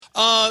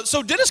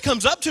So Dennis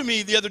comes up to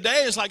me the other day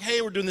and is like,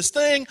 hey, we're doing this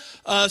thing.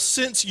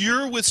 Since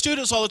you're with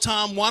students all the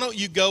time, why don't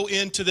you go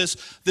into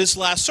this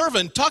last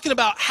sermon talking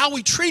about how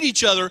we treat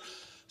each other,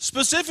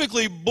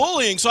 specifically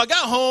bullying. So I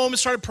got home and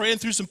started praying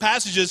through some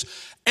passages.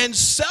 And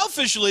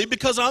selfishly,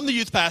 because I'm the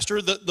youth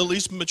pastor, the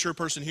least mature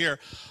person here,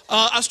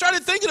 I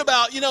started thinking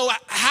about,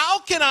 how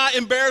can I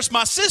embarrass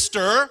my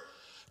sister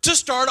to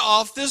start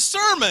off this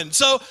sermon?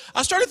 So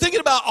I started thinking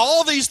about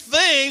all these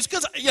things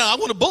because, I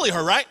want to bully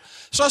her, right?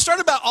 So I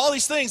started about all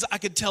these things. I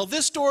could tell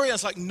this story. I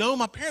was like, no,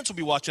 my parents will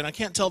be watching. I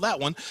can't tell that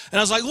one. And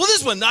I was like, well,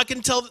 this one, I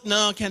can't tell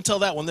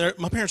that one.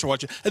 My parents are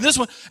watching. And this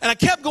one, and I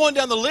kept going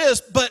down the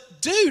list.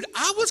 But, dude,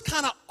 I was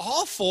kind of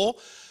awful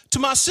to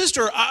my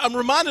sister. I'm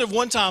reminded of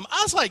one time,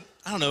 I was like,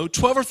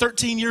 12 or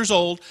 13 years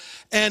old.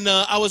 And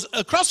I was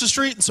across the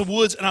street in some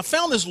woods, and I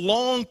found this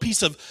long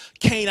piece of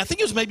cane. I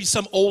think it was maybe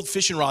some old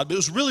fishing rod, but it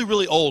was really,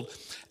 really old.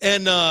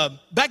 And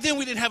back then,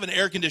 we didn't have an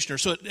air conditioner.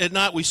 So at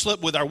night, we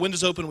slept with our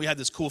windows open. We had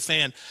this cool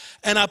fan.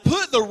 And I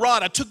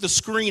took the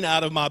screen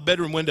out of my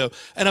bedroom window,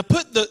 and I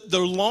put the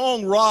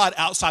long rod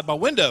outside my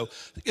window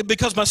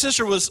because my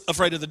sister was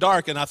afraid of the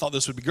dark, and I thought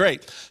this would be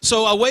great.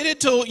 So I waited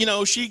till,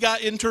 she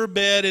got into her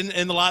bed,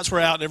 and the lights were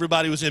out, and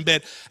everybody was in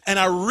bed. And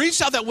I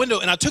reached out that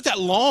window, and I took that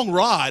long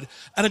rod,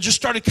 and I just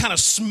started kind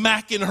of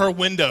smacking her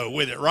window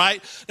with it,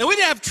 right? Now, we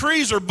didn't have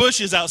trees or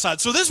bushes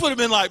outside, so this would have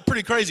been,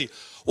 pretty crazy.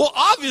 Well,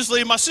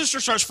 obviously, my sister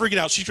starts freaking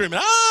out. She's screaming,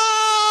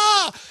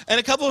 ah! And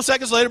a couple of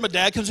seconds later, my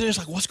dad comes in and he's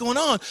like, what's going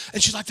on?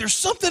 And she's like, there's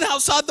something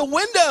outside the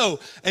window.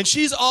 And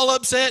she's all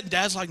upset. And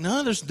Dad's like,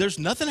 no, there's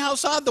nothing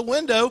outside the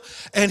window.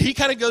 And he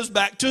kind of goes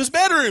back to his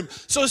bedroom.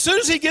 So as soon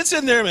as he gets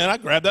in there, man, I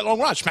grab that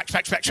long rod, smack,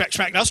 smack, smack, smack,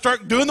 smack. And I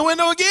start doing the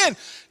window again.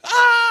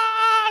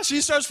 Ah!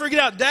 She starts freaking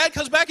out. Dad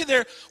comes back in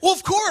there. Well,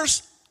 of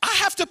course, I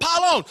have to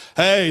pile on.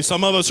 Hey,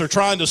 some of us are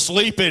trying to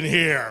sleep in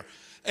here.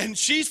 And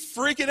she's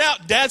freaking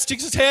out. Dad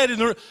sticks his head in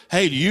the room.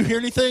 Hey, do you hear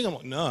anything? I'm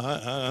like, no,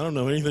 I don't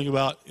know anything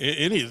about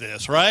any of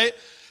this, right?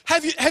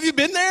 Have you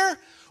been there?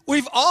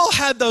 We've all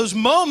had those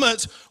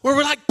moments where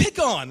we're like, pick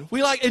on.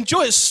 We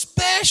enjoy,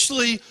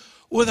 especially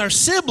with our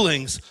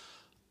siblings.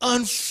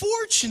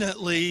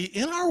 Unfortunately,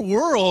 in our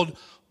world,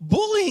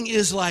 bullying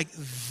is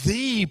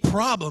the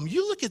problem.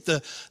 You look at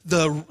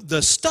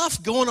the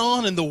stuff going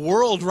on in the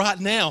world right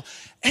now,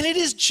 and it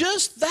is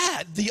just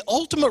that. The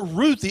ultimate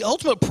root, the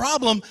ultimate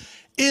problem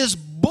is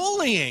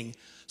bullying.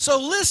 So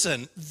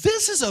listen,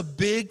 this is a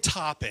big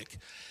topic,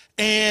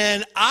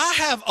 and I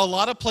have a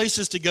lot of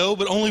places to go,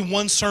 but only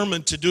one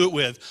sermon to do it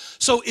with.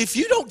 So if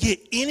you don't get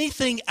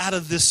anything out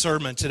of this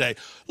sermon today,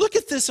 look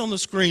at this on the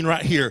screen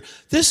right here.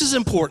 This is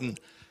important.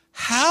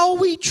 How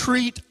we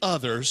treat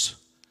others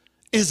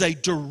is a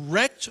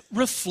direct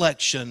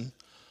reflection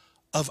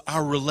of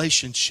our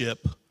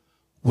relationship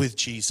with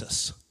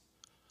Jesus.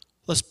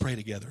 Let's pray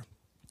together.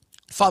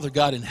 Father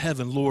God in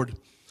heaven, Lord,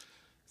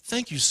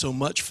 thank you so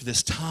much for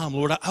this time,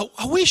 Lord.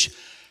 I wish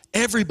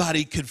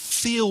everybody could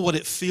feel what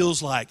it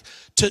feels like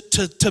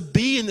to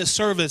be in this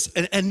service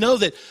and know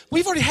that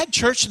we've already had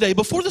church today.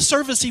 Before the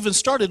service even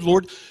started,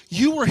 Lord,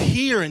 you were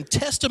here and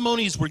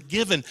testimonies were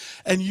given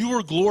and you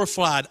were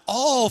glorified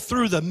all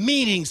through the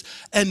meetings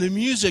and the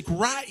music.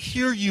 Right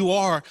here you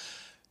are.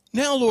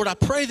 Now, Lord, I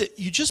pray that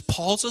you just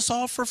pause us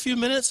all for a few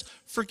minutes.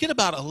 Forget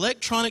about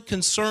electronic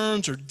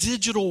concerns or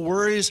digital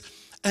worries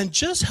and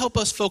just help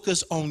us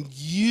focus on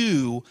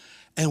you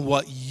and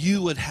what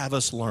you would have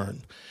us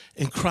learn.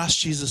 In Christ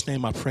Jesus'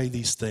 name, I pray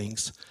these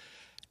things.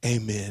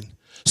 Amen.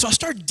 So I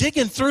started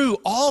digging through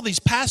all these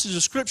passages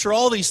of Scripture,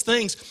 all these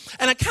things,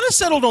 and I kind of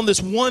settled on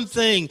this one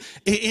thing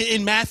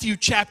in Matthew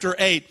chapter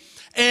 8.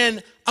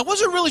 And I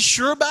wasn't really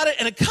sure about it,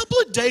 and a couple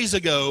of days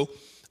ago,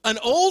 an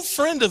old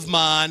friend of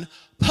mine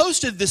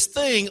posted this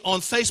thing on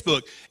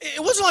Facebook.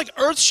 It wasn't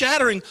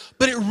earth-shattering,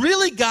 but it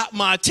really got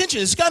my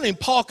attention. It's a guy named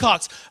Paul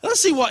Cox. Let's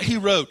see what he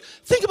wrote.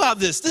 Think about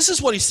this. This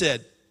is what he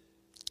said.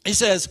 He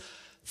says,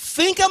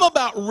 think I'm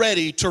about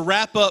ready to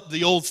wrap up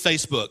the old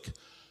Facebook.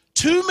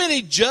 Too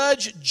many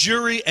judge,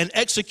 jury, and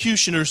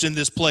executioners in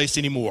this place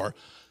anymore.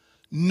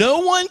 No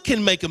one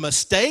can make a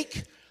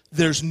mistake.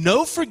 There's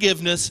no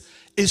forgiveness.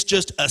 It's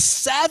just a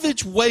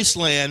savage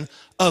wasteland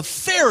of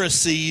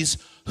Pharisees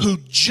who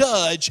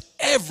judge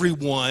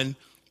everyone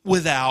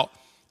without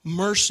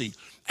mercy.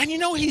 And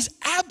he's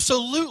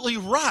absolutely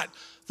right.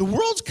 The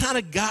world's kind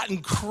of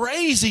gotten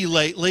crazy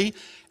lately.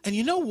 And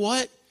you know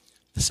what?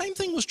 The same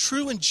thing was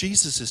true in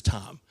Jesus'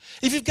 time.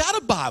 If you've got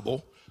a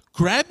Bible,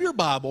 grab your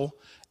Bible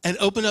and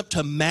open up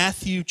to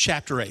Matthew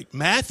chapter 8.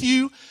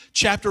 Matthew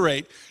chapter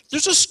 8.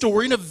 There's a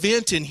story, an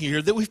event in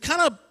here that we've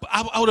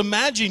I would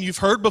imagine you've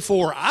heard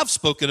before. I've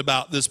spoken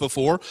about this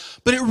before,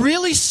 but it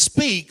really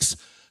speaks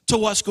to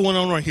what's going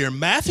on right here.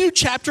 Matthew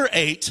chapter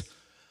 8,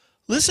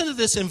 listen to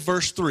this in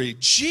verse 3.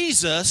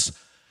 Jesus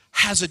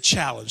has a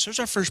challenge. There's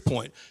our first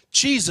point.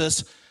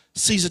 Jesus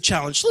sees a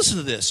challenge. Listen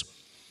to this.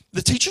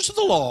 The teachers of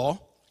the law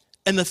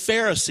and the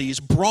Pharisees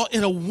brought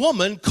in a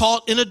woman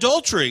caught in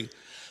adultery.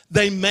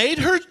 They made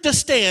her to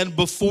stand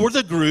before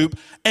the group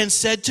and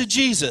said to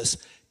Jesus,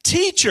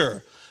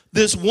 "Teacher,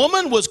 This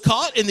woman was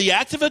caught in the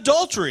act of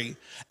adultery,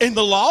 and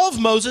the law of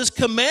Moses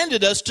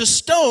commanded us to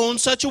stone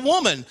such a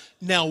woman.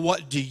 Now,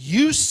 what do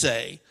you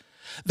say?"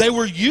 They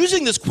were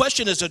using this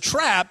question as a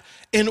trap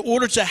in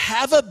order to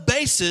have a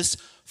basis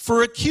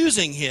for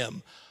accusing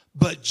him.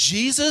 But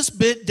Jesus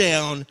bent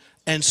down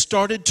and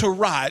started to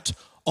write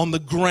on the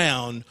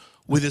ground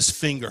with his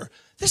finger.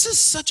 This is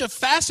such a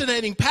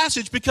fascinating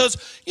passage because,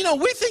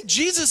 we think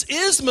Jesus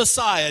is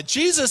Messiah.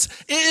 Jesus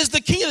is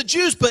the King of the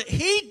Jews, but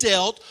he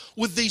dealt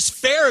with these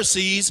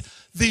Pharisees,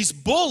 these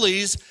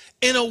bullies,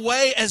 in a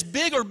way as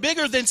big or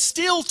bigger than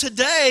still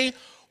today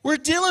we're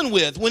dealing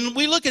with. When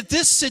we look at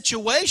this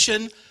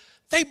situation,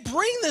 they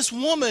bring this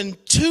woman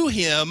to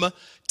him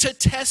to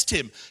test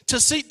him,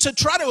 to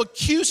try to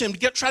accuse him,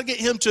 try to get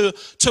him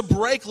to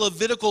break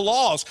Levitical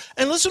laws.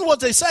 And listen to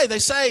what they say. They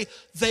say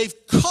they've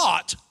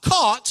caught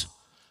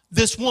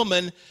this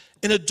woman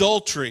in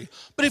adultery.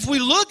 But if we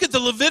look at the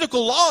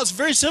Levitical law, it's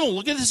very simple.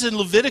 Look at this in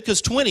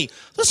Leviticus 20.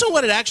 Listen to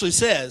what it actually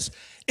says.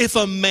 If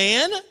a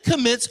man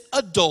commits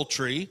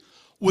adultery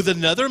with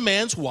another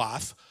man's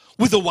wife,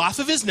 with the wife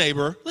of his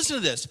neighbor, listen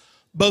to this,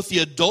 both the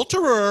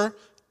adulterer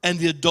and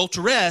the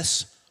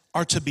adulteress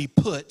are to be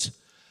put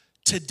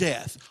to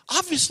death.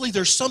 Obviously,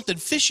 there's something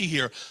fishy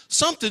here.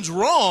 Something's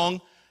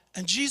wrong,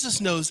 and Jesus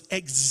knows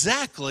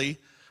exactly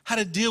how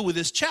to deal with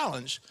this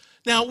challenge.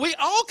 Now, we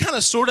all kind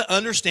of sort of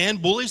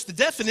understand bullies. The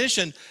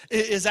definition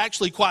is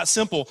actually quite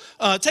simple.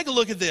 Take a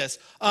look at this.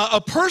 A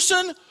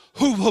person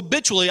who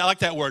habitually, I like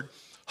that word,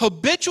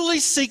 habitually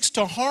seeks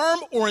to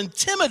harm or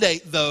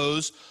intimidate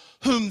those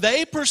whom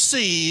they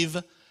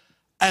perceive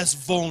as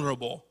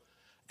vulnerable.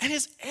 And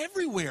it's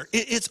everywhere.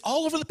 It's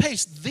all over the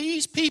place.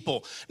 These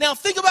people. Now,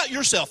 think about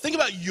yourself. Think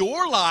about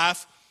your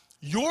life,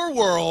 your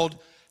world.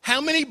 How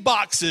many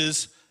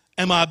boxes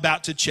am I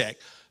about to check?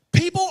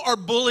 People are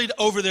bullied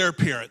over their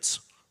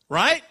appearance,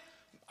 right?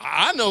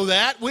 I know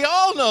that. We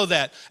all know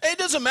that. It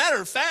doesn't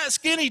matter. Fat,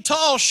 skinny,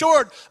 tall,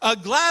 short,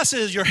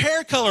 glasses, your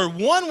hair color,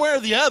 one way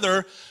or the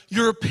other,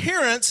 your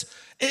appearance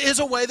is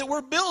a way that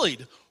we're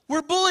bullied.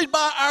 We're bullied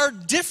by our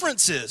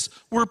differences.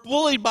 We're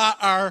bullied by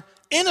our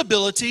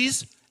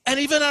inabilities and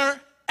even our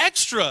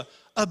extra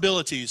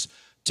abilities.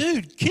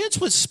 Dude, kids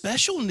with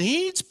special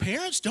needs,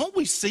 parents, don't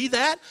we see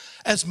that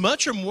as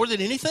much or more than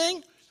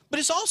anything? But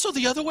it's also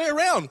the other way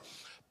around.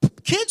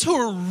 Kids who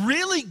are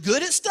really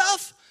good at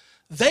stuff,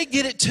 they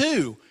get it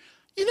too.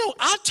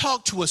 I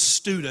talk to a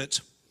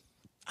student,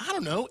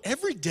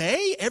 every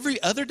day,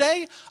 every other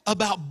day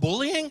about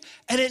bullying,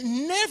 and it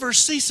never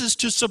ceases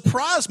to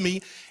surprise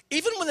me,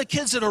 even when the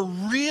kids that are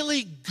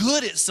really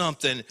good at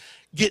something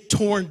get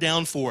torn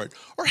down for it.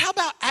 Or how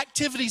about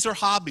activities or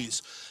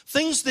hobbies?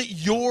 Things that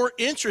you're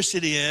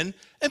interested in,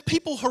 and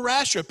people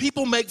harass you,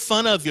 people make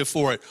fun of you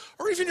for it.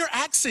 Or even your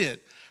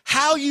accent,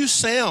 how you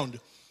sound,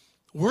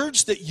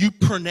 words that you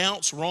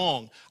pronounce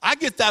wrong. I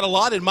get that a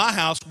lot in my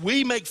house.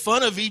 We make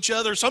fun of each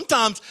other,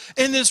 sometimes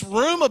in this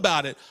room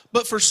about it.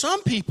 But for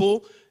some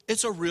people,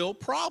 it's a real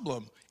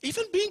problem.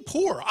 Even being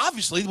poor,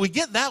 obviously, we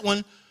get that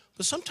one,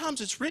 but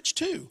sometimes it's rich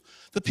too.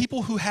 The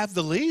people who have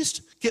the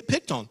least get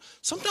picked on.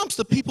 Sometimes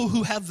the people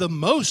who have the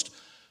most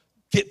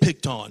get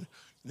picked on.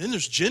 And then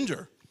there's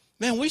gender.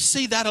 Man, we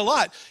see that a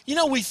lot. We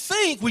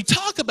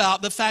talk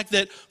about the fact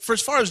that for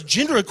as far as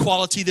gender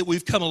equality that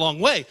we've come a long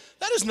way.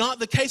 That is not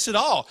the case at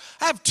all.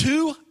 I have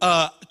two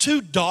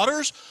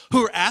daughters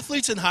who are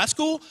athletes in high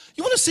school.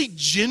 You want to see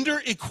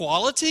gender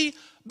equality?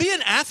 Be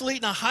an athlete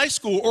in a high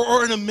school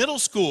or in a middle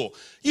school.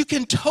 You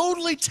can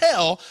totally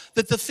tell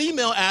that the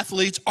female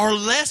athletes are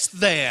less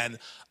than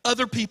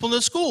other people in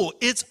the school.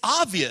 It's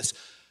obvious.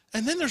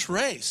 And then there's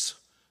race.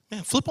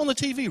 Man, flip on the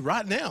TV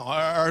right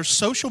now, or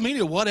social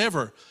media,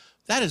 whatever.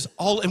 That is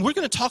all, and we're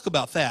going to talk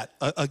about that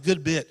a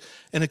good bit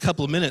in a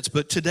couple of minutes.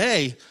 But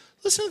today,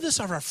 listen to this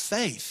of our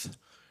faith.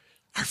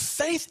 Our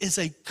faith is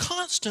a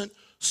constant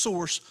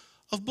source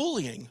of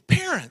bullying.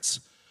 Parents,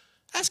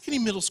 ask any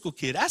middle school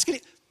kid,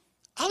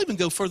 I'll even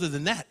go further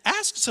than that.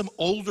 Ask some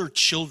older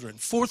children,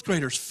 4th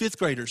graders, 5th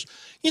graders.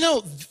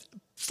 4th,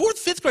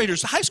 5th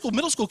graders, high school,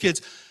 middle school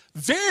kids,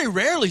 very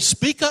rarely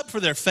speak up for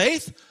their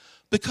faith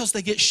because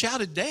they get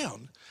shouted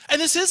down. And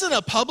this isn't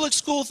a public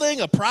school thing,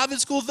 a private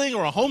school thing,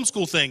 or a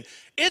homeschool thing.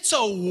 It's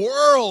a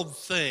world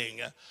thing.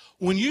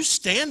 When you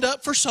stand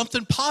up for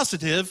something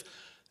positive,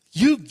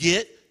 you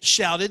get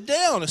shouted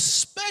down,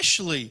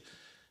 especially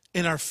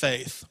in our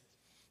faith.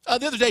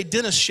 The other day,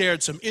 Dennis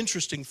shared some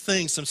interesting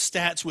things, some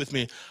stats with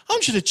me. I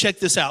want you to check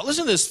this out.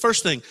 Listen to this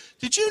first thing.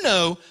 Did you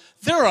know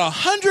there are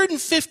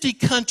 150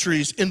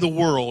 countries in the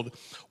world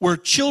where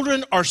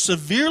children are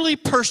severely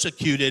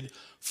persecuted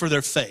for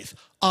their faith?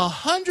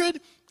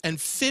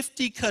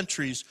 150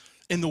 countries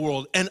in the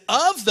world. And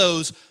of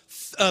those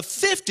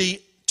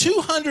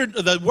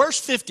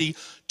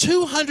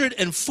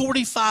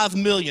 245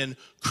 million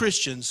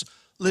Christians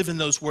live in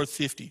those worth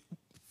 50.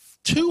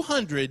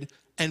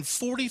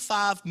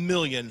 245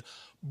 million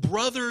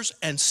brothers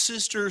and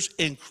sisters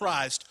in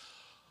Christ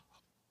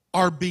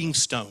are being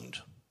stoned.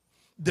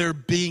 They're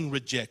being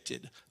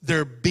rejected.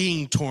 They're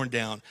being torn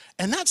down.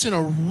 And that's in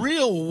a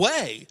real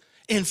way.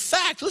 In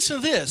fact, listen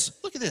to this.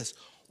 Look at this.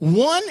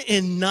 1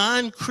 in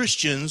 9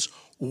 Christians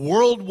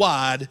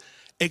worldwide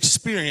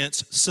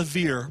experience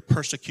severe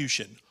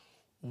persecution.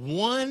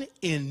 1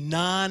 in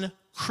 9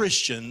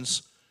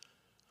 Christians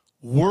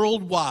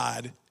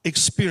worldwide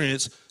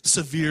experience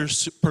severe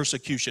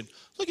persecution.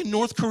 Look at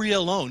North Korea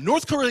alone.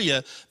 North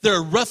Korea, there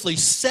are roughly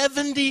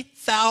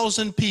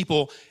 70,000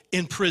 people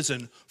in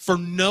prison for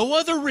no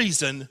other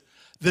reason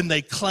than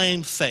they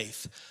claim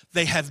faith.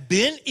 They have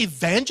been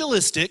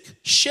evangelistic,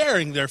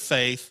 sharing their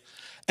faith,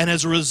 and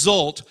as a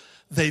result,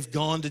 they've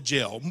gone to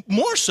jail.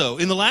 More so,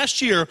 in the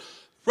last year,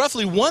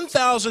 roughly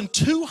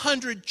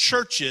 1,200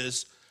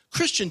 churches,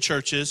 Christian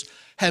churches,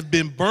 have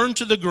been burned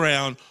to the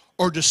ground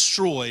or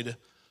destroyed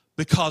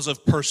because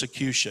of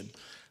persecution.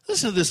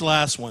 Listen to this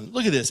last one.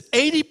 Look at this.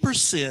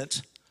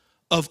 80%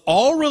 of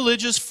all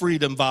religious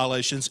freedom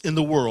violations in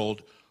the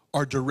world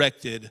are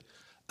directed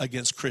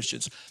against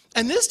Christians.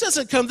 And this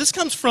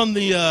comes from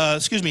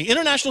the,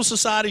 International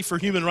Society for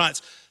Human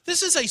Rights.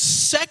 This is a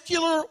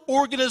secular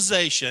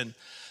organization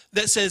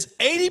that says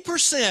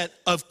 80%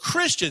 of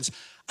Christians,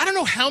 I don't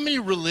know how many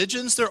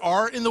religions there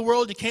are in the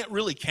world, you can't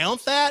really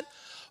count that,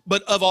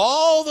 but of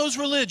all those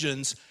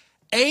religions,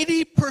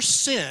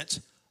 80%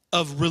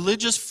 of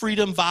religious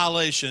freedom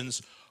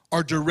violations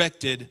are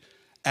directed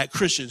at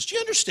Christians. Do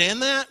you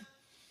understand that?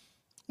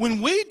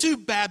 When we do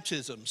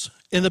baptisms,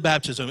 in the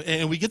baptism,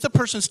 and we get the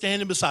person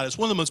standing beside us,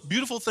 one of the most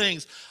beautiful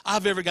things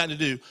I've ever gotten to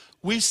do,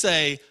 we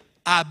say,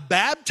 I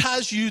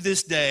baptize you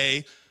this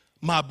day,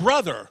 my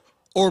brother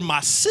or my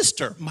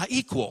sister, my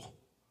equal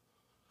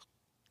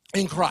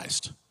in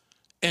Christ.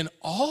 And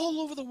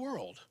all over the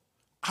world,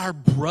 our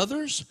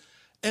brothers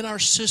and our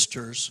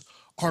sisters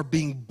are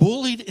being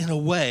bullied in a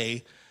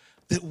way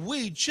that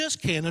we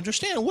just can't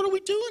understand. What are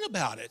we doing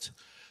about it?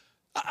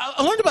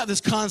 I learned about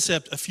this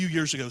concept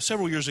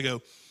several years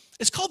ago.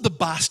 It's called the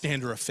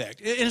bystander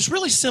effect. And it's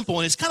really simple,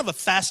 and it's kind of a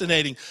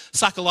fascinating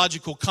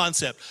psychological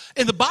concept.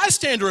 And the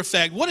bystander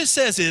effect, what it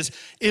says is,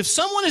 if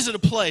someone is at a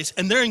place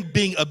and they're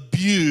being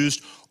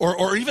abused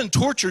or even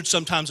tortured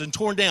sometimes and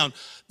torn down,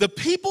 the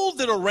people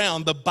that are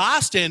around, the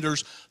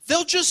bystanders,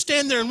 they'll just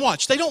stand there and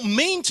watch. They don't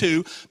mean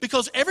to,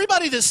 because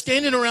everybody that's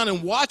standing around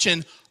and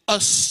watching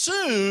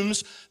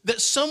assumes that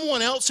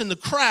someone else in the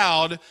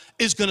crowd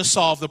is going to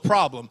solve the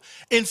problem.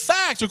 In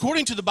fact,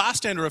 according to the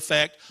bystander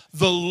effect,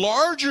 the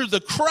larger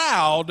the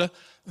crowd,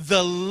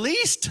 the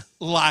least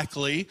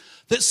likely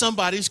that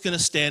somebody's going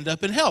to stand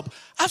up and help.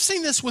 I've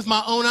seen this with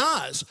my own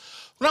eyes.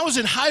 When I was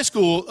in high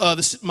school,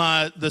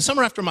 the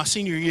summer after my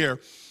senior year,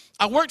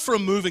 I worked for a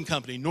moving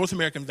company, North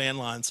American Van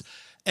Lines.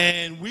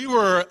 And we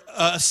were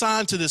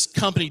assigned to this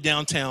company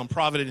downtown,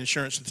 Provident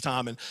Insurance at the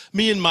time. And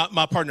me and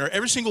my partner,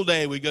 every single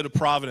day we'd go to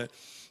Provident.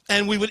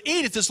 And we would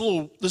eat at this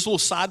little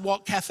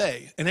sidewalk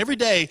cafe. And every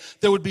day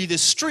there would be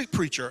this street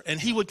preacher.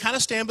 And he would kind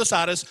of stand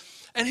beside us.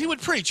 And he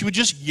would preach. He would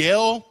just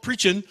yell,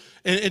 preaching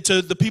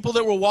to the people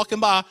that were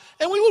walking by.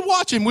 And we would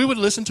watch him. We would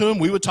listen to him.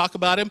 We would talk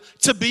about him.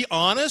 To be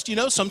honest,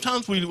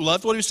 sometimes we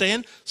loved what he was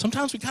saying.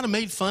 Sometimes we kind of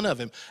made fun of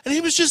him. And he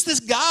was just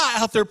this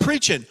guy out there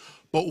preaching.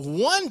 But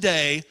one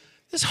day,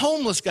 this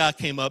homeless guy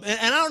came up, and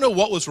I don't know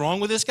what was wrong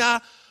with this guy,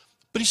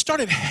 but he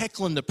started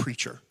heckling the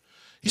preacher.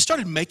 He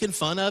started making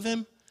fun of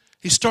him.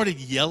 He started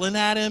yelling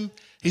at him.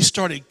 He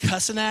started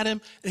cussing at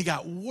him, and it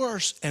got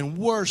worse and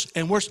worse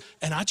and worse,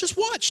 and I just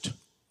watched.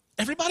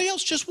 Everybody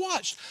else just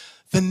watched.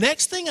 The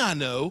next thing I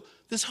know,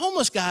 this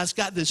homeless guy's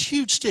got this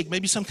huge stick,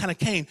 maybe some kind of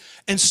cane,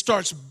 and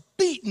starts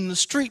beating the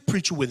street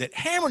preacher with it,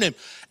 hammering him.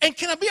 And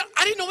I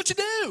didn't know what to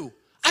do.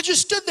 I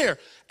just stood there,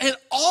 and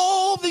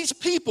all these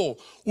people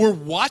were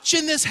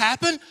watching this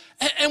happen,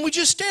 and we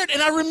just stared. And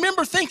I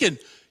remember thinking,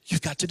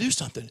 you've got to do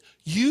something.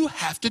 You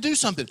have to do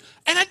something.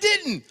 And I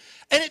didn't.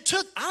 And it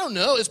took, I don't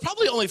know, it's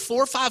probably only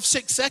 4, 5,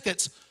 6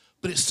 seconds,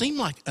 but it seemed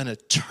like an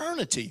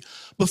eternity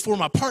before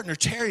my partner,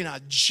 Terry, and I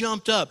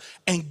jumped up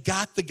and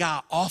got the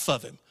guy off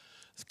of him.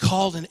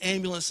 Called an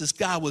ambulance. This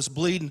guy was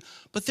bleeding.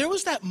 But there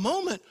was that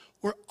moment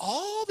where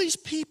all these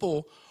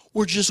people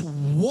were just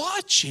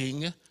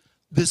watching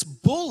this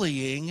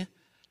bullying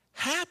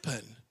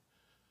happen.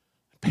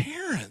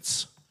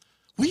 Parents,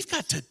 we've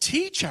got to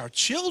teach our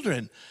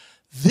children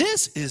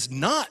this is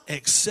not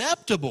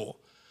acceptable.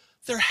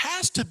 There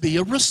has to be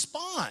a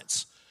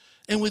response.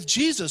 And with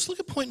Jesus,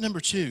 look at point number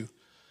 2.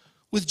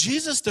 With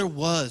Jesus, there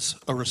was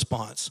a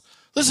response.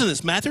 Listen to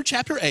this, Matthew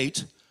chapter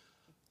 8.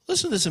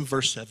 Listen to this in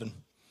verse 7.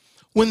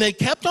 When they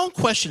kept on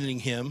questioning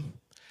him,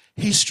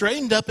 he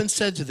straightened up and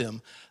said to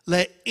them,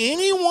 let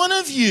any one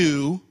of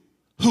you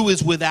who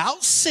is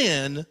without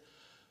sin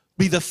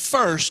be the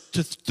first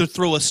to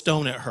throw a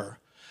stone at her.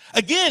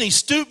 Again, he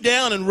stooped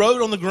down and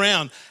wrote on the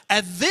ground.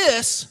 At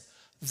this,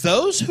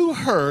 those who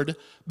heard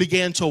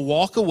began to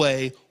walk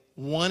away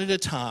one at a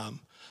time.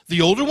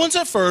 The older ones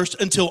at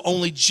first, until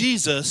only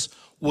Jesus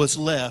was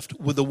left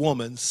with the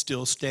woman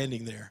still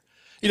standing there.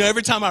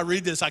 Every time I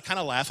read this, I kind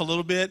of laugh a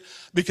little bit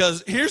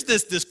because here's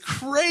this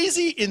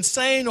crazy,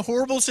 insane,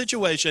 horrible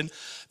situation.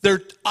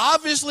 They're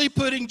obviously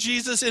putting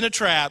Jesus in a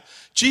trap.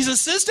 Jesus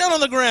sits down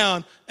on the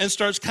ground and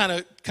starts kind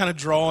of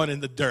drawing in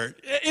the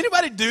dirt.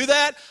 Anybody do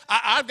that?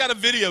 I've got a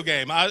video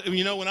game.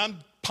 When I'm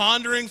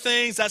pondering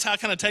things. That's how I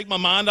kind of take my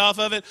mind off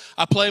of it.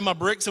 I play my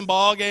bricks and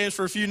ball games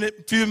for a few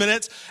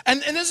minutes.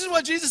 And this is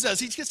what Jesus does.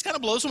 He just kind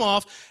of blows them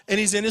off, and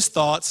he's in his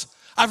thoughts.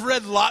 I've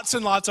read lots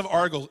and lots of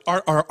articles.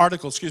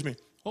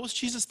 What was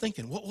Jesus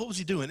thinking? What was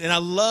he doing? And I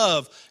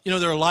love,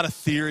 there are a lot of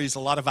theories, a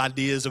lot of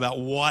ideas about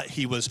what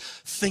he was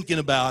thinking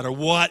about or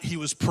what he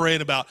was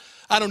praying about.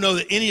 I don't know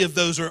that any of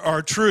those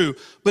are true,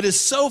 but it's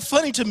so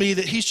funny to me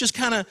that he's just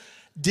kind of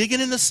digging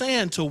in the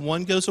sand till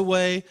one goes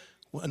away,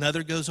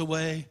 another goes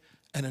away,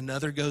 and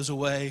another goes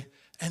away,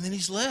 and then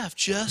he's left,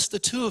 just the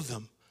two of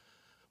them.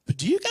 But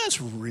do you guys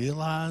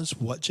realize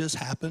what just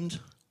happened?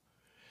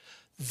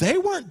 They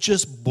weren't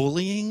just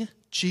bullying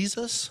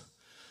Jesus.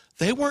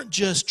 They weren't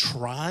just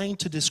trying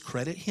to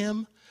discredit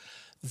him.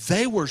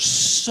 They were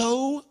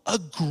so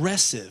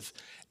aggressive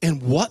in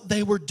what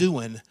they were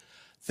doing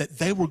that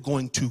they were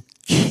going to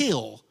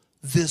kill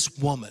this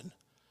woman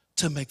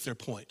to make their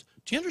point.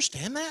 Do you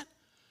understand that?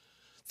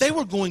 They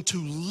were going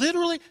to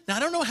literally, now I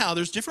don't know how,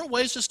 there's different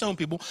ways to stone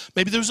people.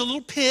 Maybe there's a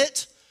little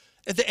pit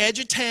at the edge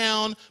of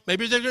town.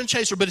 Maybe they're going to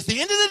chase her. But at the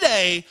end of the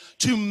day,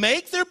 to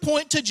make their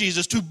point to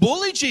Jesus, to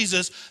bully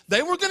Jesus,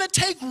 they were going to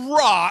take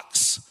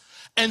rocks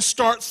and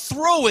start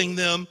throwing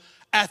them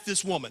at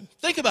this woman.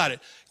 Think about it.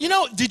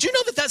 Did you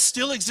know that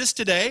still exists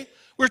today?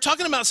 We're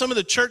talking about some of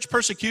the church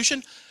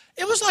persecution.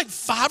 It was like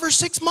 5 or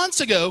 6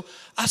 months ago,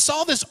 I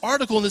saw this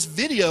article and this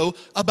video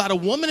about a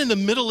woman in the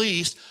Middle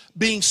East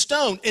being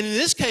stoned. And in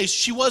this case,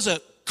 she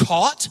wasn't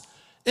caught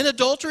in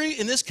adultery.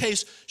 In this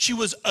case, she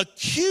was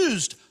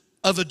accused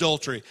of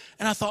adultery.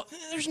 And I thought,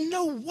 there's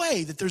no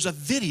way that there's a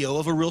video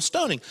of a real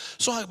stoning.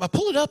 So I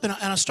pull it up and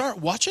I start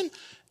watching.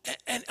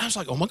 And I was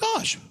like, oh my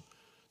gosh,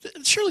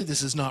 surely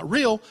this is not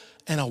real.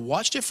 And I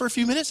watched it for a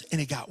few minutes and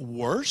it got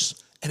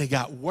worse and it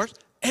got worse.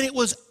 And it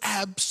was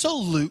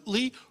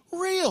absolutely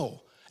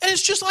real. And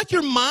it's just like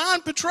your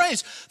mind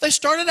portrays. They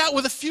started out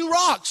with a few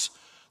rocks.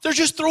 They're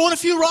just throwing a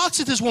few rocks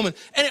at this woman,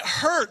 and it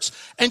hurts.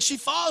 And she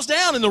falls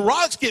down, and the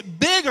rocks get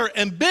bigger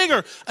and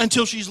bigger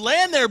until she's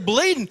laying there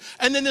bleeding.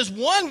 And then this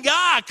one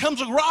guy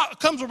comes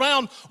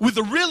around with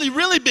a really,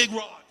 really big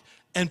rock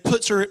and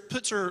puts her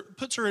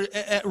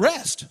at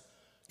rest,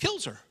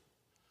 kills her.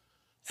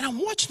 And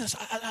I'm watching this.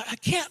 I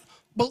can't.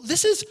 But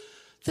this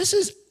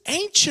is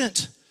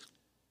ancient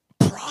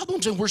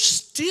problems, and we're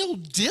still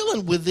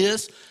dealing with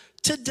this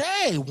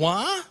today.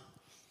 Why?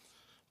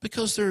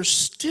 Because there's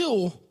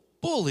still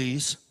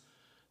bullies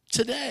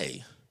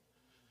today.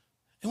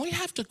 And we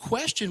have to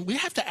question, we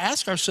have to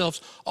ask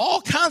ourselves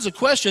all kinds of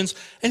questions.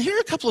 And here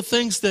are a couple of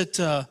things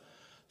that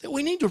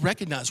we need to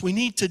recognize, we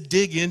need to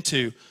dig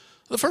into.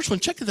 The first one,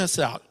 check this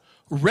out.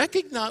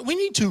 We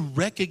need to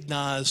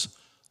recognize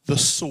the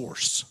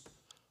source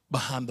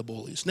behind the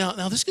bullies.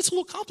 Now this gets a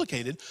little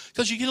complicated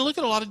because you can look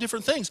at a lot of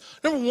different things.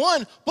 Number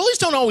one, bullies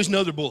don't always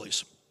know they're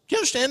bullies. Do you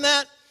understand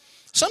that?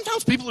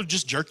 Sometimes people are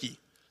just jerky.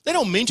 They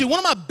don't mean to. One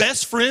of my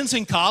best friends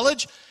in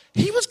college,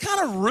 he was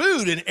kind of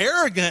rude and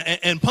arrogant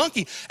and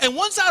punky. And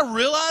once I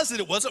realized that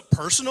it wasn't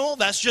personal,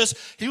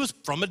 he was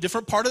from a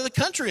different part of the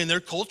country and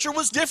their culture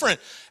was different.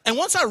 And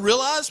once I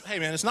realized, hey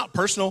man, it's not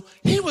personal,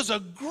 he was a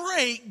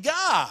great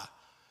guy.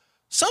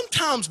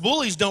 Sometimes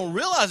bullies don't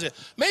realize it.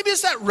 Maybe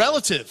it's that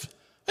relative.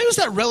 Maybe it's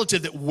that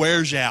relative that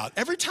wears you out.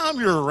 Every time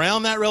you're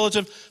around that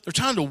relative, they're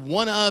trying to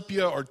one-up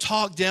you or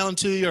talk down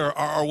to you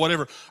or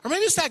whatever. Or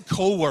maybe it's that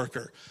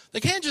coworker. They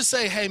can't just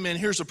say, hey, man,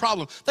 here's the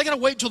problem. They got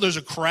to wait till there's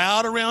a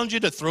crowd around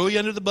you to throw you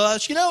under the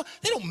bus. They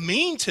don't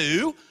mean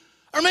to.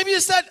 Or maybe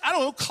it's that,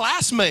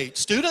 classmate,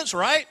 students,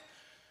 right?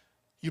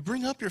 You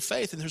bring up your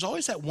faith, and there's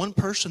always that one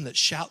person that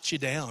shouts you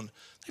down.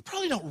 They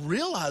probably don't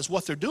realize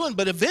what they're doing,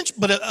 but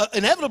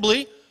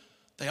inevitably,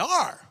 they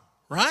are,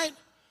 right?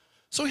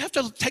 So we have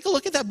to take a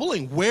look at that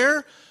bullying.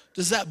 Where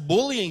does that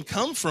bullying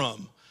come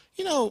from?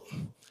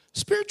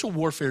 Spiritual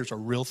warfare is a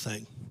real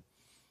thing.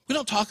 We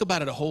don't talk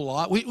about it a whole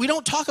lot. We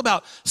don't talk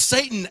about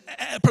Satan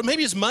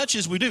maybe as much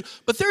as we do,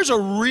 but there's a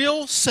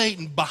real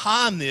Satan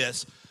behind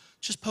this,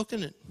 just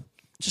poking it,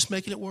 just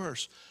making it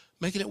worse.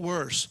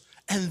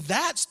 And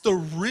that's the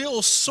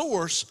real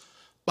source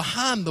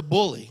behind the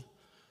bully.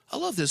 I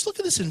love this. Look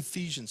at this in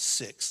Ephesians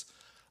 6.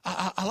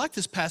 I like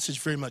this passage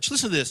very much.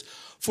 Listen to this.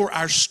 For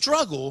our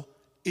struggle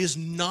is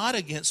not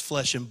against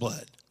flesh and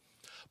blood,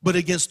 but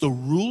against the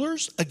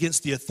rulers,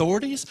 against the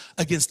authorities,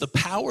 against the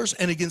powers,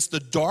 and against the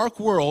dark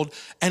world,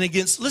 and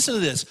against, listen to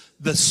this,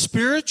 the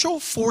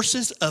spiritual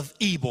forces of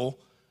evil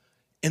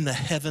in the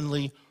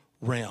heavenly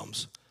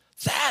realms.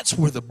 That's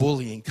where the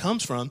bullying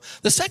comes from.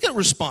 The second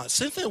response,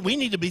 something that we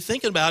need to be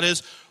thinking about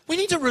is we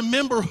need to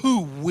remember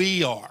who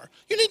we are.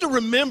 You need to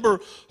remember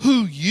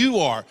who you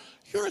are.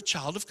 You're a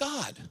child of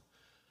God.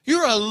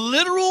 You're a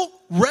literal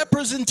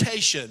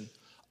representation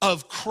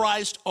of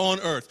Christ on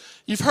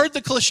earth. You've heard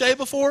the cliche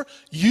before,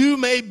 you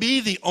may be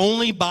the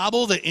only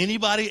Bible that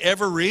anybody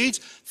ever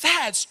reads.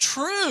 That's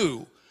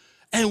true.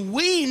 And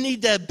we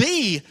need to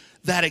be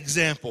that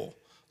example.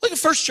 Look at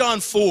 1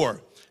 John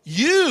 4.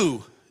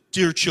 You,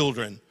 dear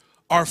children,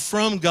 are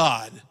from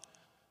God,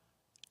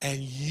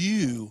 and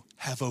you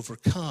have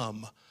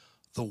overcome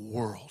the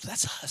world.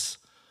 That's us.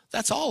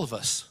 That's all of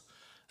us.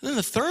 And then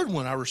the third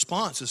one, our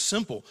response is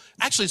simple.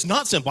 Actually, it's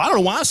not simple. I don't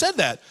know why I said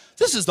that.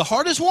 This is the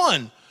hardest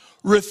one.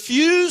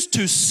 Refuse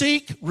to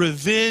seek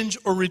revenge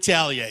or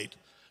retaliate.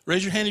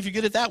 Raise your hand if you're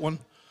good at that one.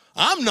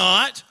 I'm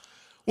not.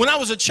 When I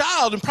was a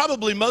child, and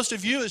probably most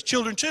of you as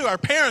children too, our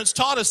parents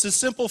taught us this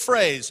simple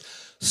phrase: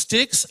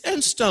 sticks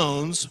and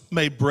stones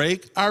may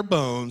break our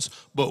bones,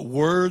 but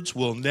words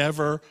will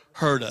never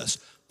hurt us.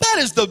 That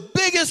is the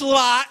biggest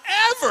lie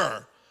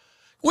ever.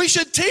 We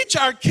should teach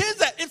our kids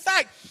that. In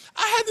fact,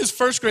 I had this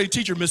first grade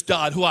teacher, Miss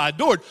Dodd, who I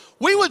adored.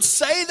 We would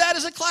say that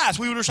as a class.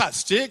 We would recite,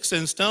 sticks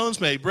and stones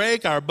may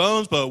break our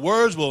bones, but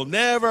words will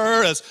never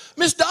hurt us.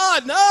 Miss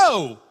Dodd,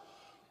 no.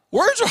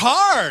 Words are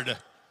hard.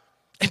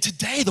 And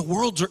today the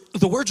words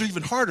are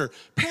even harder.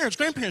 Parents,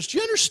 grandparents, do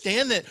you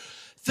understand that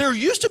there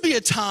used to be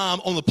a time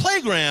on the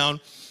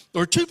playground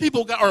or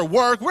or at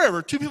work,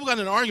 wherever, two people got in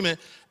an argument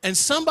and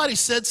somebody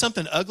said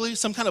something ugly,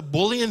 some kind of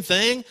bullying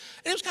thing, and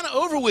it was kind of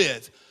over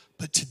with.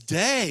 But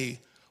today,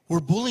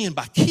 we're bullying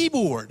by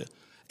keyboard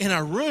in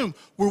our room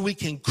where we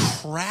can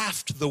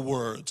craft the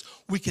words.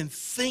 We can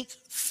think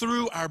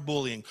through our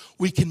bullying.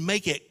 We can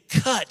make it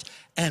cut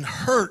and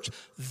hurt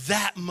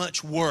that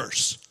much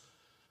worse.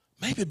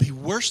 Maybe it'd be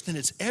worse than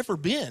it's ever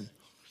been.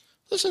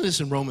 Listen to this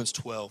in Romans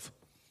 12.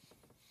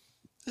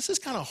 This is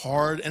kind of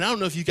hard, and I don't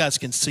know if you guys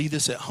can see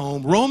this at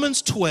home.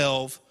 Romans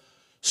 12,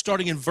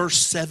 starting in verse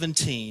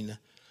 17.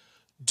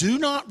 Do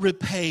not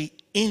repay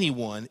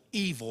anyone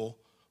evil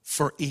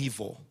for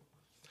evil.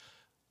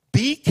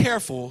 Be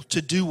careful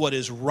to do what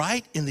is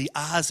right in the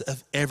eyes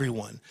of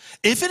everyone.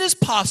 If it is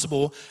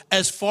possible,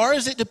 as far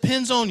as it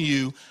depends on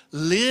you,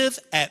 live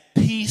at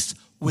peace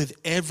with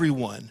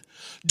everyone.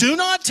 Do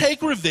not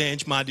take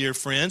revenge, my dear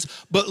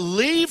friends, but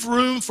leave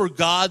room for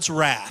God's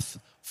wrath.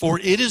 For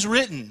it is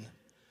written,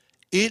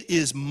 it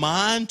is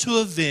mine to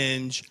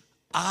avenge,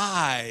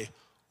 I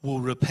will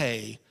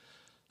repay,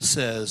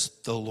 says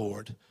the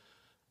Lord.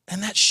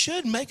 And that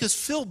should make us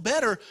feel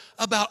better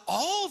about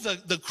all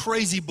the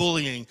crazy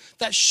bullying.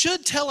 That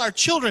should tell our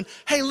children,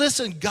 hey,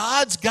 listen,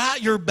 God's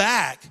got your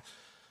back.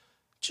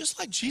 Just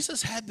like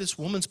Jesus had this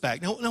woman's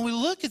back. Now we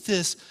look at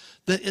this,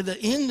 the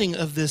ending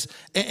of this,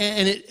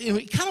 and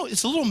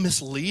it's a little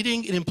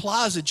misleading. It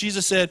implies that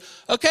Jesus said,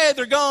 okay,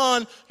 they're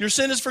gone. Your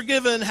sin is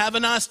forgiven. Have a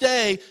nice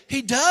day.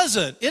 He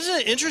doesn't.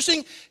 Isn't it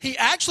interesting? He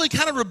actually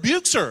kind of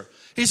rebukes her.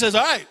 He says,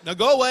 all right, now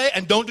go away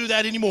and don't do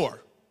that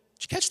anymore.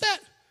 Did you catch that?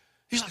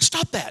 He's like,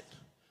 stop that.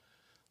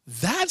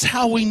 That's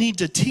how we need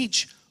to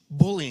teach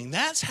bullying.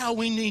 That's how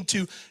we need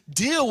to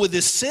deal with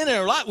this sin in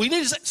our life. We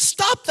need to say,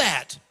 stop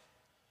that.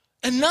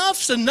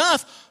 Enough's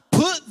enough.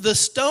 Put the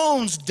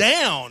stones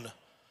down.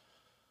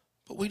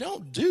 But we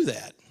don't do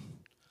that.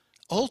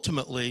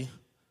 Ultimately,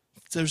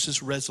 there's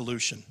this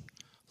resolution.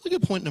 Look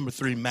at point number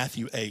 3,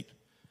 Matthew 8.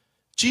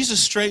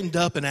 Jesus straightened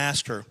up and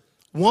asked her,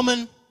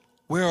 woman,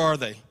 where are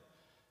they?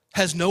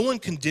 Has no one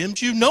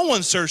condemned you? No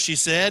one, sir, she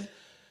said.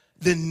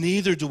 Then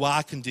neither do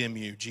I condemn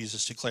you,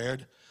 Jesus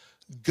declared.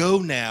 Go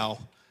now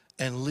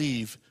and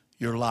leave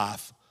your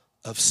life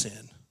of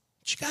sin.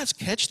 Did you guys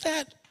catch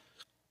that?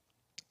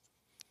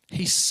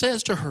 He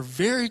says to her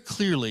very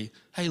clearly,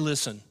 hey,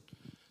 listen,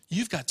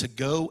 you've got to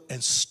go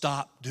and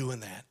stop doing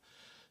that,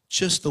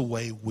 just the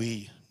way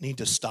we need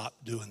to stop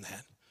doing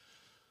that.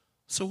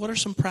 So what are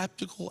some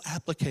practical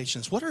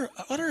applications? What are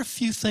a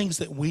few things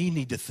that we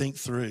need to think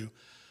through?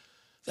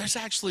 There's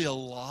actually a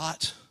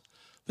lot.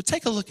 But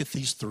take a look at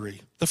these 3.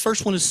 The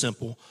first one is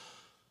simple.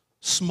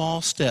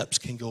 Small steps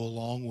can go a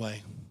long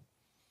way.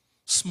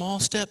 Small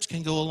steps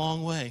can go a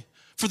long way.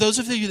 For those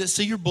of you that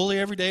see your bully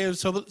every day or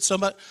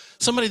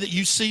somebody that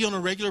you see on a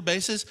regular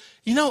basis,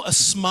 you know, a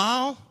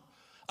smile,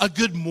 a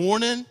good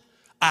morning,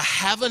 a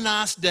have a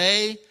nice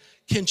day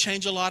can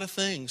change a lot of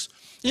things.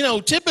 You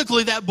know,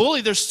 typically that bully,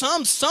 there's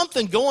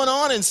something going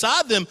on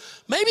inside them.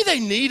 Maybe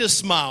they need a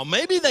smile.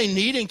 Maybe they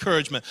need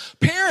encouragement.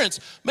 Parents,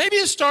 maybe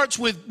it starts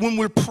with when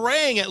we're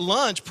praying at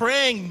lunch,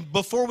 praying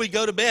before we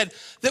go to bed,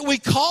 that we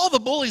call the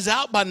bullies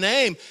out by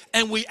name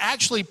and we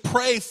actually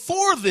pray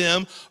for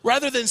them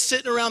rather than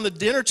sitting around the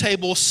dinner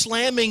table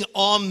slamming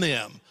on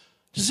them.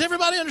 Does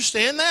everybody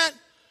understand that?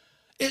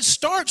 It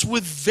starts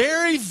with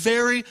very,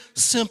 very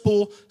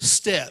simple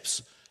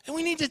steps. And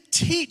we need to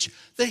teach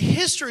the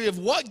history of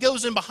what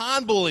goes in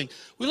behind bullying.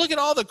 We look at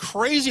all the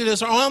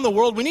craziness around the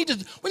world. We need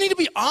to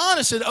be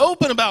honest and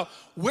open about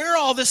where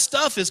all this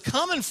stuff is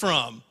coming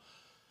from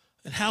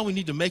and how we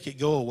need to make it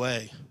go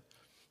away.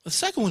 The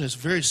second one is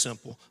very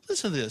simple.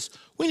 Listen to this.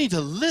 We need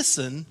to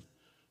listen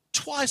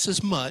twice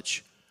as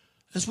much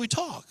as we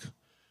talk.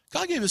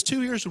 God gave us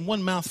 2 ears and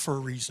 1 mouth for a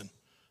reason.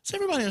 Does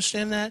everybody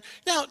understand that?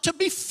 Now, to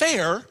be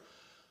fair,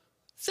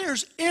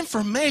 there's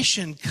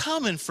information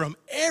coming from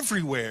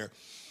everywhere.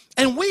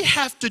 And we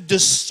have to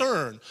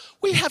discern.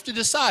 We have to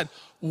decide,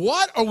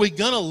 what are we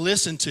going to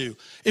listen to?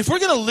 If we're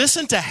going to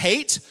listen to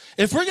hate,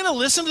 if we're going to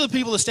listen to the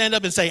people that stand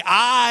up and say,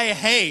 I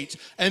hate,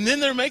 and then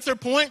they make their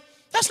point,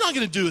 that's not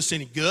going to do us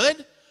any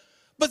good.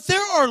 But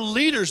there are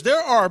leaders,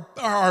 there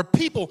are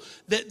people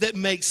that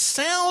make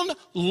sound,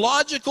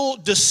 logical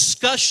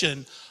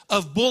discussion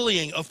of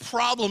bullying, of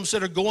problems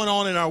that are going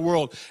on in our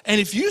world. And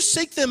if you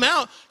seek them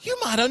out, you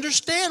might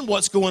understand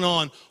what's going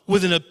on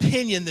with an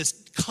opinion that's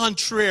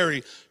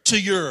contrary to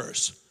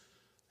yours.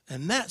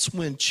 And that's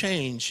when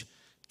change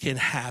can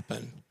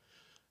happen.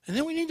 And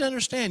then we need to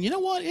understand, you know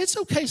what? It's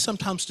okay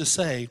sometimes to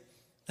say,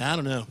 I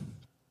don't know.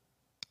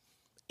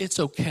 It's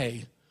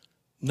okay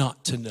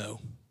not to know.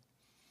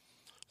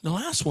 The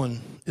last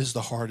one is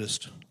the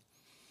hardest.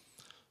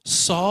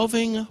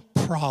 Solving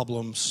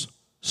problems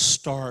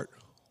start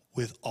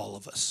with all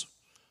of us.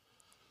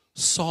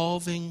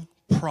 Solving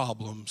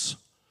problems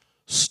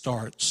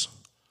starts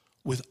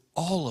with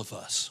all of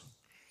us.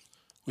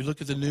 We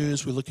look at the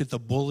news, we look at the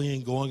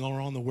bullying going on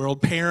around the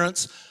world.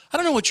 Parents, I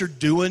don't know what you're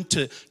doing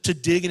to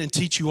dig in and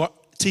teach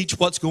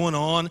what's going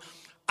on.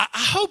 I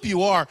hope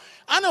you are.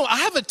 I know I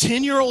have a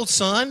 10-year-old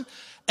son,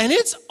 and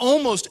it's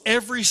almost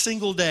every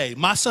single day.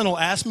 My son will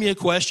ask me a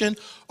question,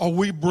 or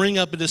we bring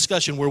up a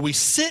discussion where we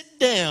sit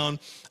down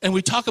and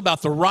we talk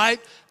about the right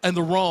and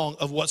the wrong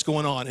of what's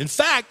going on. In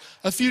fact,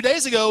 a few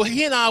days ago,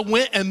 he and I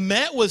went and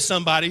met with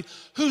somebody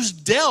who's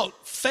dealt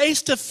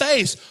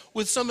face-to-face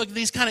with some of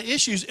these kind of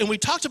issues, and we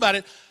talked about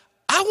it.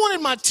 I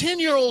wanted my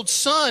 10-year-old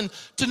son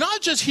to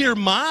not just hear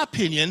my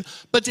opinion,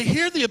 but to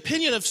hear the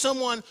opinion of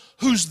someone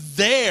who's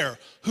there,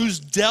 who's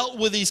dealt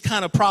with these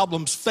kind of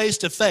problems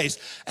face-to-face.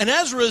 And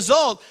as a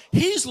result,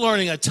 he's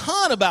learning a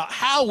ton about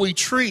how we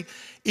treat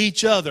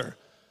each other.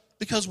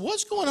 Because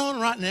what's going on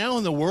right now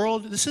in the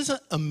world, this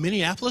isn't a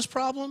Minneapolis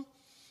problem.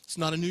 It's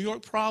not a New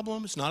York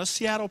problem. It's not a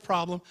Seattle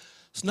problem.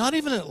 It's not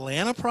even an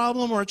Atlanta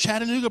problem or a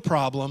Chattanooga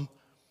problem.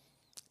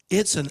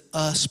 It's an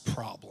us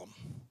problem.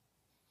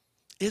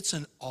 It's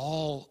an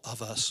all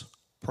of us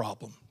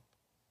problem.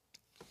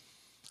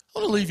 I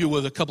want to leave you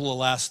with a couple of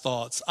last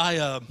thoughts. I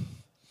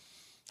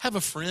have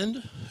a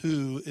friend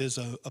who is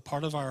a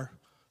part of our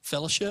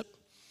fellowship,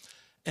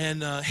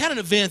 and had an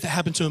event that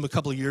happened to him a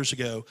couple of years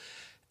ago.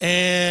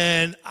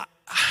 And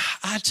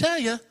I tell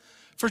you,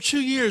 for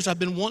 2 years, I've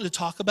been wanting to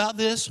talk about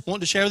this,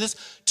 wanting to share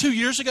this. 2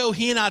 years ago,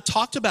 he and I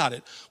talked about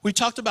it. We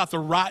talked about the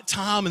right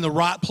time and the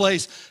right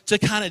place to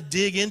kind of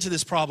dig into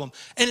this problem.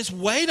 And it's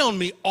weighed on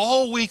me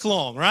all week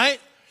long, right?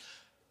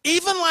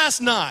 Even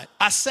last night,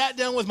 I sat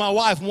down with my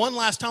wife one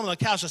last time on the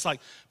couch. It's like,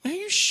 man, are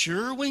you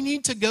sure we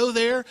need to go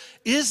there?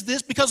 Is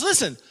this? Because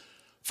listen,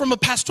 from a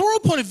pastoral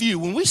point of view,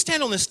 when we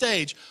stand on the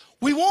stage,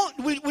 we don't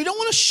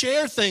want to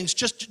share things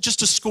just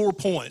to score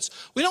points.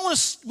 We don't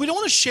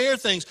want to share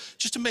things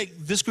just to make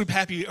this group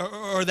happy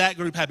or that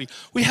group happy.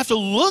 We have to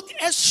look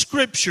at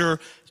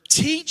Scripture,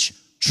 teach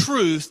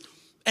truth,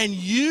 and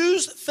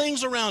use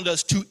things around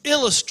us to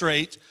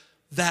illustrate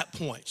that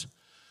point.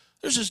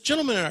 There's this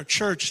gentleman in our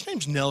church. His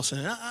name's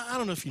Nelson. I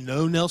don't know if you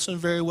know Nelson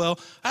very well.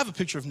 I have a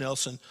picture of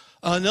Nelson.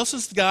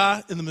 Nelson's the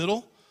guy in the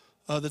middle,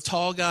 the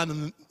tall guy in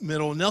the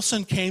middle.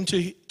 Nelson came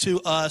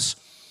to us,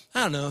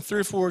 I don't know,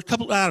 a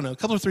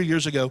couple or 3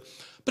 years ago.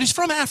 But he's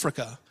from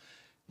Africa.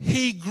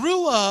 He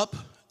grew up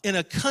in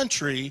a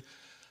country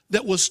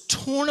that was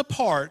torn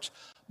apart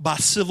by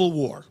civil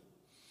war.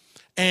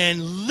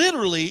 And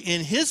literally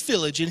in his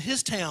village, in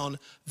his town,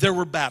 there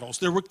were battles,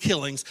 there were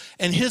killings.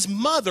 And his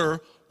mother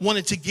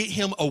wanted to get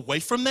him away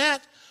from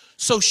that.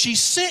 So she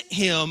sent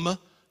him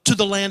to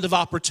the land of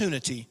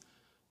opportunity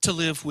to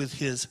live with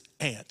his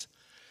aunt.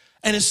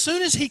 And as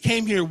soon as he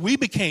came here, we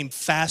became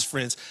fast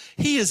friends.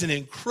 He is an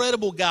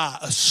incredible guy,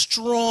 a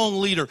strong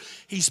leader.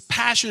 He's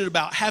passionate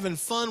about having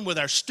fun with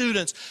our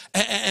students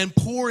and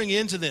pouring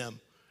into them.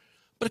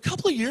 But a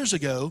couple of years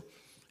ago,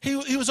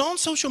 he was on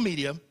social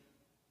media,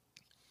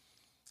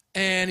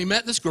 and he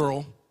met this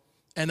girl,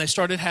 and they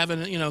started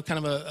having,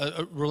 kind of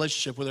a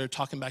relationship where they're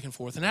talking back and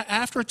forth. And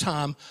after a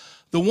time,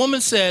 the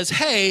woman says,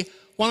 hey,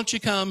 why don't you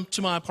come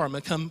to my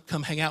apartment,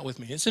 come hang out with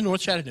me. It's in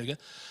North Chattanooga.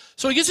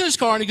 So he gets in his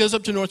car, and he goes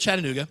up to North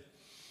Chattanooga.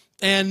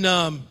 And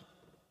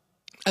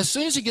as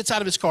soon as he gets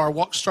out of his car,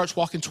 starts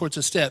walking towards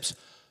the steps,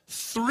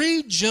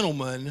 3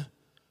 gentlemen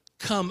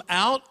come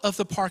out of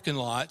the parking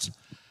lot,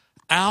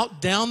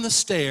 out down the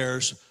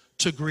stairs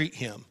to greet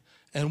him.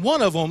 And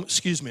one of them,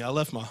 excuse me, I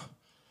left my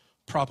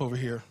prop over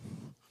here.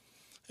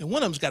 And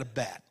one of them's got a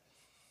bat.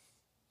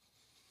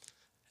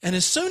 And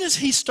as soon as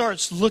he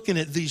starts looking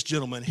at these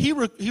gentlemen, he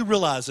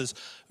realizes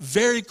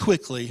very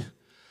quickly,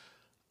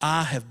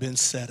 I have been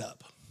set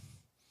up.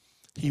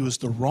 He was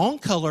the wrong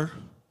color,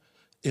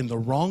 in the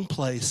wrong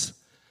place,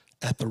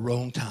 at the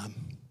wrong time.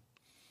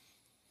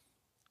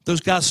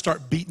 Those guys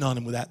start beating on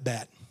him with that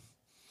bat.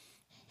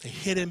 They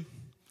hit him,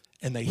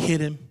 and they hit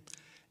him,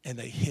 and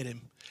they hit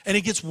him. And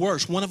it gets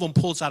worse. One of them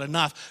pulls out a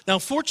knife. Now,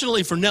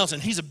 fortunately for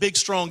Nelson, he's a big,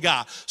 strong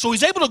guy. So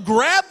he's able to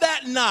grab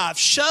that knife,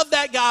 shove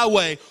that guy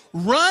away,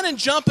 run and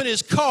jump in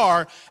his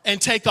car,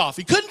 and take off.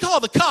 He couldn't call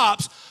the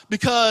cops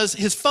because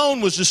his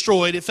phone was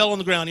destroyed. It fell on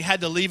the ground. He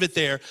had to leave it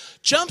there.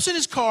 Jumps in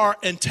his car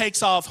and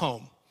takes off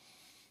home.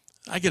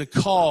 I get a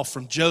call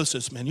from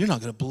Joseph. Man, you're not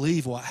going to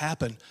believe what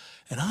happened.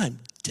 And I'm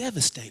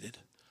devastated.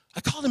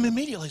 I called him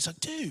immediately. He's like,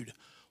 dude,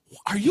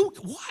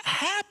 what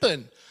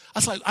happened? I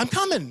was like, I'm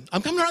coming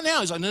right now.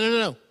 He's like,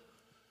 no.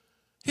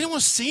 He didn't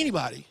want to see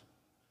anybody.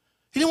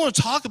 He didn't want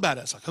to talk about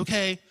it. I was like,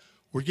 okay,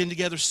 We're getting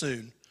together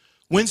soon.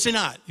 Wednesday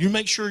night, you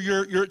make sure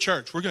you're at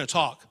church. We're going to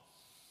talk.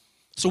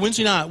 So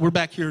Wednesday night, we're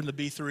back here in the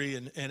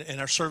B3,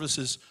 and our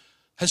services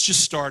has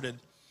just started.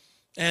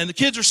 And the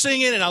kids are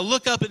singing, and I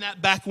look up in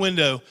that back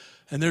window,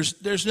 and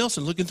there's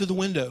Nelson looking through the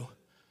window.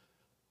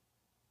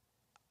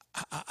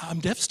 I'm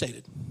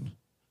devastated.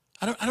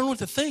 I don't know what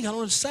to think. I don't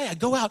know what to say. I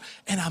go out,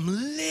 and I'm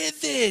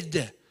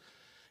livid.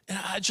 And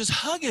I just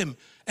hug him,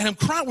 and I'm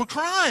crying. We're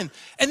crying.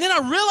 And then I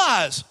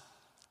realize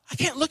I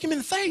can't look him in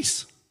the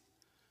face.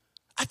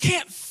 I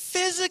can't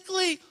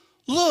physically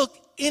look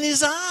in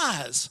his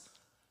eyes.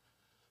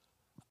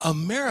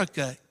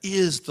 America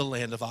is the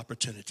land of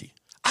opportunity.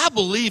 I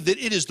believe that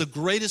it is the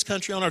greatest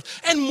country on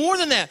earth. And more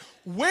than that,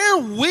 where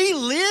we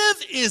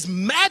live is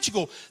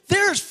magical.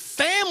 There's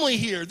family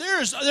here.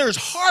 There's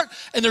heart,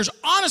 and there's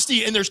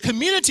honesty, and there's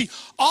community.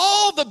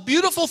 All the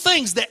beautiful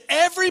things that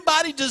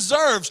everybody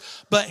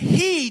deserves, but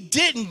he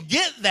didn't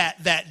get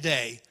that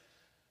day.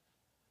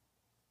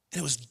 And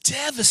it was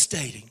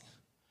devastating.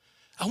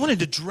 I wanted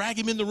to drag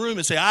him in the room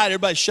and say, all right,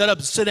 everybody shut up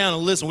and sit down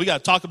and listen. We got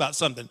to talk about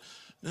something.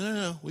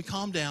 No. We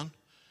calmed down.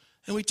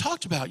 And we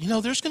talked about,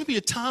 there's going to be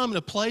a time and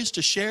a place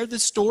to share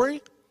this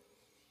story.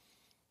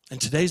 And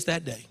today's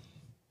that day.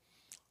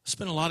 I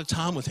spent a lot of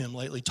time with him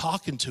lately,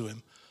 talking to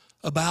him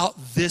about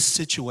this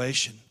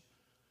situation.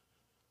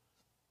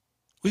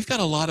 We've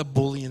got a lot of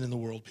bullying in the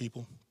world,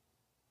 people.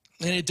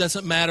 And it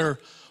doesn't matter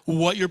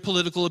what your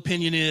political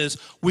opinion is.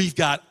 We've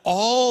got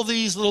all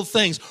these little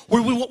things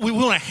where we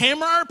want to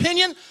hammer our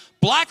opinion.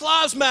 Black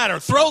lives matter.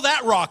 Throw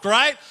that rock,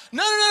 right?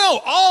 No.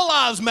 All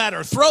lives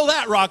matter. Throw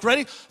that rock.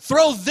 Ready?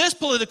 Throw this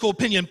political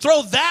opinion.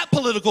 Throw that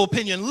political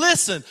opinion.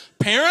 Listen,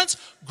 parents,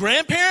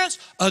 grandparents,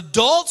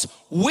 adults,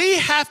 we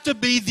have to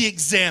be the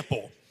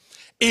example.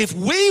 If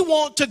we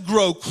want to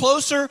grow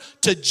closer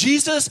to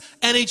Jesus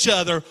and each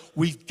other,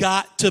 we've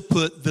got to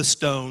put the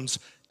stones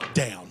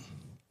down.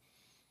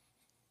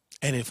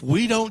 And if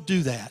we don't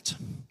do that,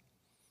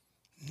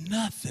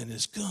 nothing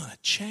is going to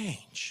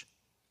change.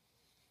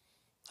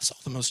 I saw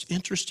the most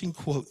interesting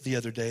quote the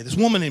other day. This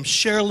woman named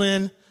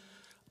Sherilyn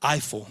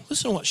Eiffel.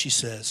 Listen to what she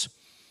says.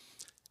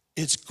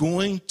 It's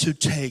going to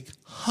take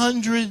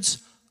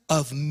hundreds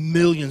of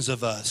millions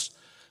of us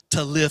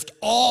to lift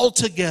all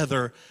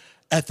together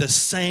at the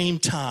same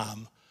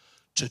time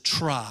to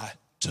try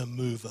to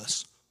move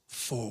us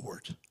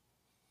forward.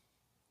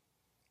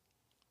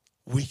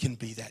 We can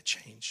be that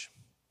change.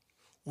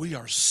 We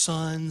are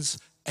sons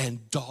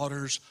and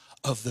daughters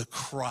of the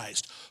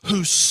Christ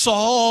who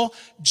saw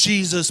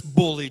Jesus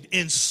bullied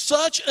in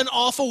such an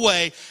awful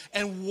way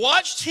and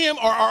watched him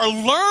or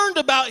learned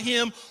about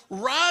him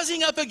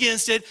rising up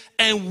against it,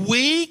 and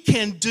we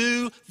can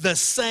do the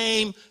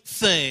same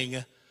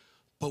thing,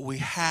 but we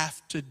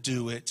have to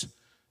do it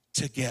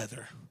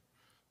together.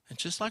 And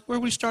just like where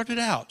we started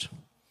out,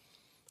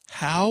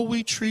 how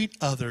we treat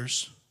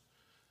others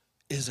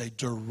is a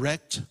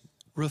direct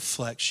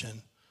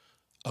reflection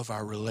of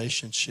our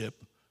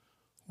relationship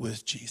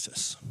with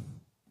Jesus.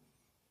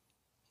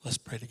 Let's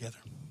pray together.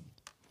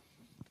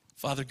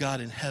 Father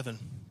God in heaven,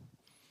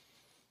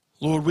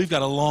 Lord, we've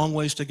got a long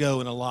ways to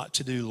go and a lot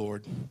to do,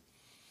 Lord.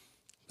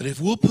 But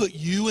if we'll put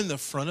you in the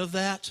front of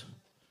that,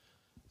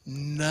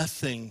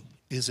 nothing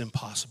is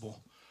impossible.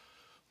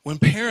 When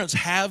parents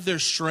have their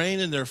strain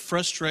and their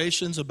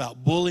frustrations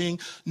about bullying,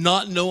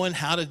 not knowing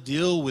how to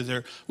deal with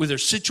their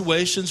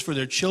situations for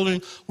their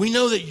children, we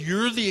know that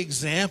you're the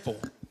example.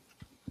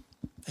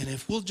 And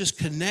if we'll just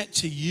connect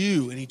to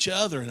you and each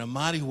other in a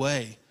mighty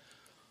way,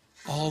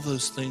 all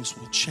those things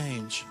will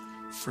change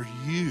for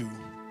you,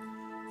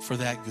 for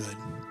that good.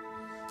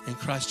 In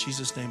Christ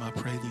Jesus' name I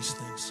pray these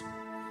things.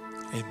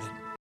 Amen.